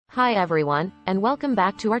Hi everyone, and welcome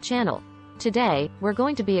back to our channel. Today, we're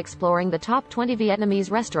going to be exploring the top 20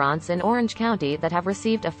 Vietnamese restaurants in Orange County that have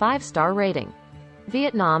received a 5-star rating.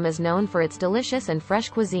 Vietnam is known for its delicious and fresh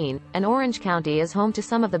cuisine, and Orange County is home to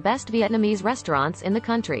some of the best Vietnamese restaurants in the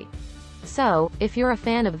country. So, if you're a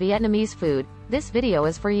fan of Vietnamese food, this video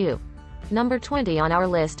is for you. Number 20 on our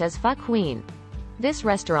list is Pho Queen. This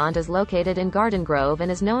restaurant is located in Garden Grove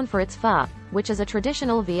and is known for its pho, which is a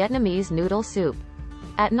traditional Vietnamese noodle soup.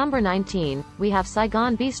 At number 19, we have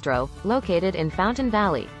Saigon Bistro, located in Fountain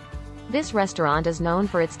Valley. This restaurant is known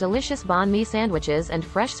for its delicious banh mi sandwiches and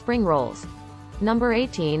fresh spring rolls. Number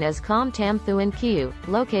 18 is Com Tam Thuan Kieu,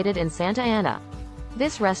 located in Santa Ana.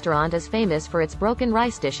 This restaurant is famous for its broken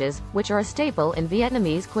rice dishes, which are a staple in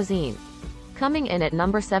Vietnamese cuisine. Coming in at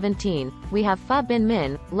number 17, we have Pho Bin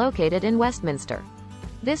Minh, located in Westminster.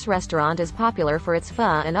 This restaurant is popular for its pho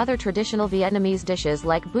and other traditional Vietnamese dishes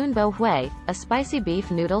like bún bò Huế, a spicy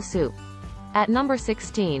beef noodle soup. At number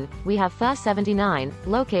 16, we have Pho 79,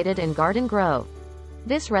 located in Garden Grove.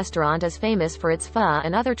 This restaurant is famous for its pho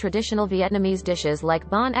and other traditional Vietnamese dishes like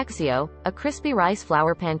bánh xèo, a crispy rice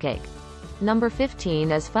flour pancake. Number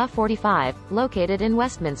 15 is Pho 45, located in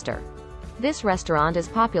Westminster. This restaurant is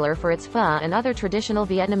popular for its pho and other traditional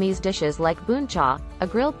Vietnamese dishes like bún chả, a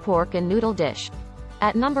grilled pork and noodle dish.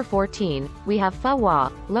 At number 14, we have Pho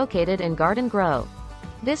Hoa, located in Garden Grove.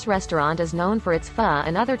 This restaurant is known for its pho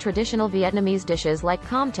and other traditional Vietnamese dishes like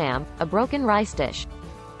Com Tam, a broken rice dish.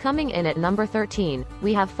 Coming in at number 13,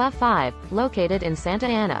 we have Pho 5, located in Santa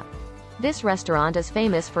Ana. This restaurant is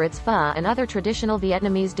famous for its pho and other traditional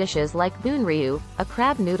Vietnamese dishes like bún riu, a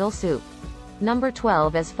crab noodle soup. Number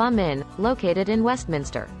 12 is Pho Minh, located in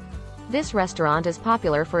Westminster. This restaurant is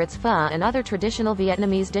popular for its pho and other traditional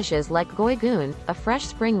Vietnamese dishes like goi goon, a fresh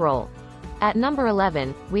spring roll. At number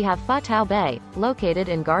 11, we have Pho Tao Bay, located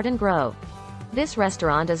in Garden Grove. This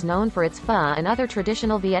restaurant is known for its pho and other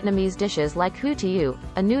traditional Vietnamese dishes like hue tieu,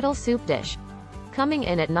 a noodle soup dish. Coming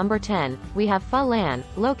in at number 10, we have Pho Lan,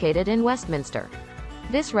 located in Westminster.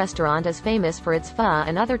 This restaurant is famous for its pho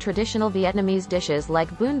and other traditional Vietnamese dishes like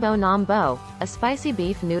bún bò Nam Bo, a spicy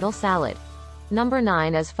beef noodle salad. Number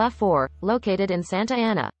 9 is Pho 4, located in Santa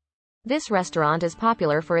Ana. This restaurant is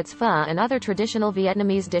popular for its pho and other traditional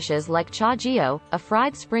Vietnamese dishes like cha gio, a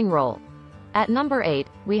fried spring roll. At number 8,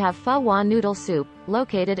 we have Pho Hoa noodle soup,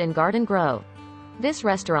 located in Garden Grove. This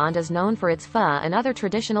restaurant is known for its pho and other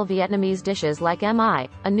traditional Vietnamese dishes like mi,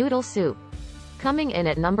 a noodle soup. Coming in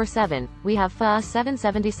at number 7, we have Pho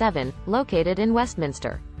 777, located in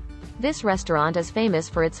Westminster. This restaurant is famous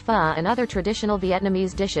for its pho and other traditional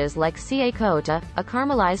Vietnamese dishes like sie cotta, a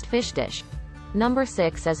caramelized fish dish. Number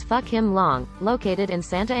 6 is Pho Kim Long, located in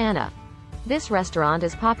Santa Ana. This restaurant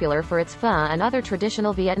is popular for its pho and other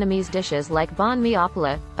traditional Vietnamese dishes like bánh mì ốc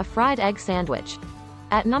lạ, a fried egg sandwich.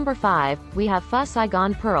 At number 5, we have Pho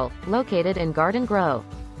Saigon Pearl, located in Garden Grove.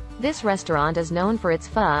 This restaurant is known for its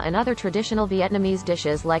pho and other traditional Vietnamese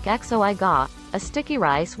dishes like xôi gà, a sticky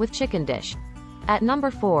rice with chicken dish. At number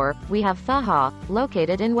 4, we have Pho Ha,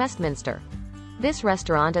 located in Westminster. This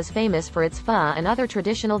restaurant is famous for its pho and other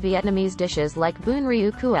traditional Vietnamese dishes like bún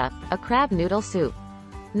riu cua, a crab noodle soup.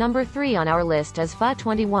 Number 3 on our list is Pho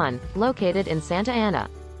 21, located in Santa Ana.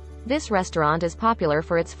 This restaurant is popular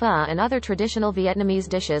for its pho and other traditional Vietnamese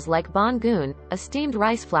dishes like bánh goon, a steamed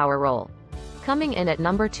rice flour roll. Coming in at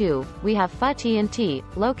number 2, we have Pho T&T,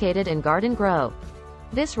 located in Garden Grove.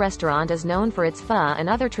 This restaurant is known for its pho and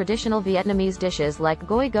other traditional Vietnamese dishes like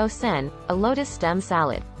goi go sen, a lotus stem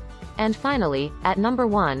salad. And finally, at number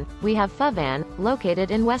 1, we have Pho Van,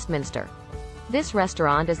 located in Westminster. This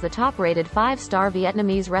restaurant is the top-rated 5-star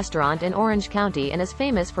Vietnamese restaurant in Orange County and is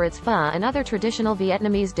famous for its pho and other traditional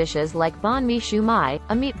Vietnamese dishes like bánh mì siu mai,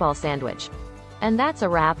 a meatball sandwich. And that's a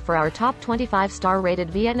wrap for our top 25-star rated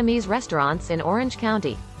Vietnamese restaurants in Orange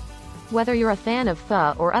County. Whether you're a fan of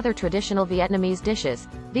pho or other traditional Vietnamese dishes,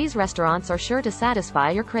 these restaurants are sure to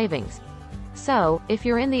satisfy your cravings. So, if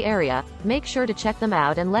you're in the area, make sure to check them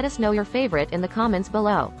out and let us know your favorite in the comments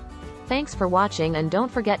below. Thanks for watching and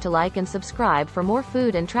don't forget to like and subscribe for more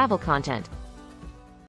food and travel content.